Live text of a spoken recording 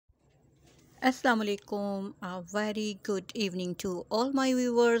Assalamu alaikum. A very good evening to all my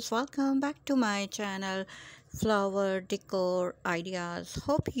viewers. Welcome back to my channel Flower Decor Ideas.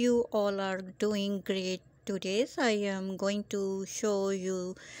 Hope you all are doing great. Today I am going to show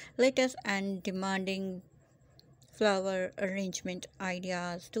you latest and demanding flower arrangement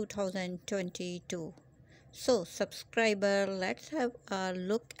ideas 2022. So subscriber, let's have a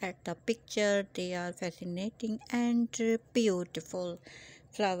look at the picture. They are fascinating and beautiful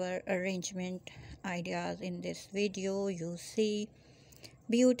flower arrangement ideas. In this video you see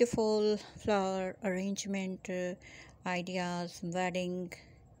beautiful flower arrangement ideas, wedding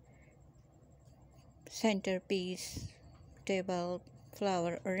centerpiece table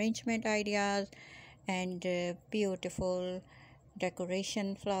flower arrangement ideas, and beautiful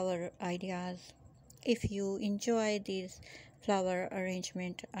decoration flower ideas. If you enjoy these flower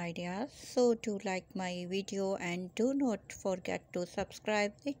arrangement ideas, so do like my video and do not forget to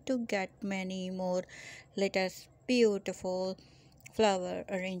subscribe it to get many more latest beautiful flower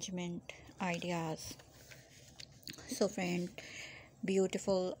arrangement ideas. So friend,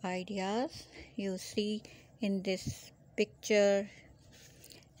 beautiful ideas you see in this picture,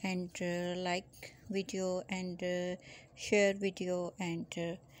 and like video and share video.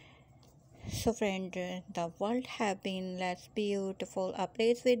 And so friend, the world have been less beautiful. A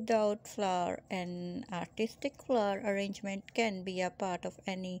place without flower and artistic flower arrangement can be a part of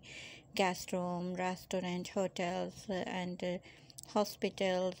any guest room, restaurant, hotels, and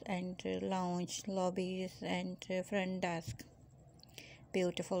hospitals, and lounge lobbies, and front desk.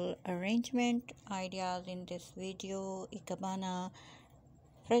 Beautiful arrangement ideas in this video, ikebana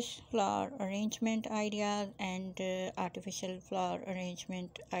fresh flower arrangement ideas, and artificial flower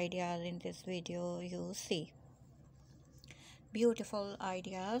arrangement ideas. In this video you see beautiful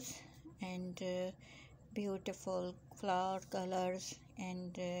ideas and beautiful flower colors,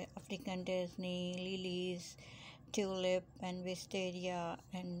 and African Disney lilies, tulip, and wisteria,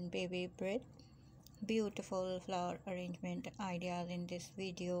 and baby breath. Beautiful flower arrangement ideas in this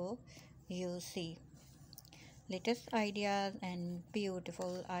video you see latest ideas and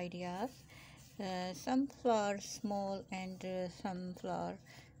beautiful ideas. Some flowers small, and some flower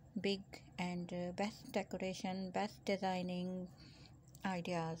big, and best decoration, best designing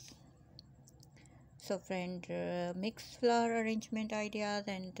ideas. So friend, mixed flower arrangement ideas,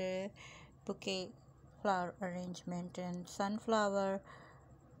 and bouquet flower arrangement, and sunflower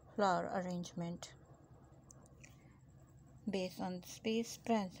flower arrangement based on space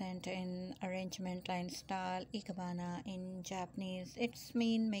present in arrangement line style. Ikebana in Japanese, it's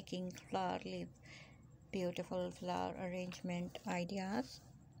mean making flower live. Beautiful flower arrangement ideas.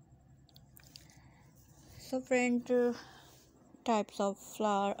 So friend, types of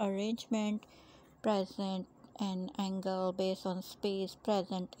flower arrangement present and angle based on space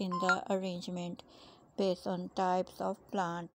present in the arrangement, based on types of plant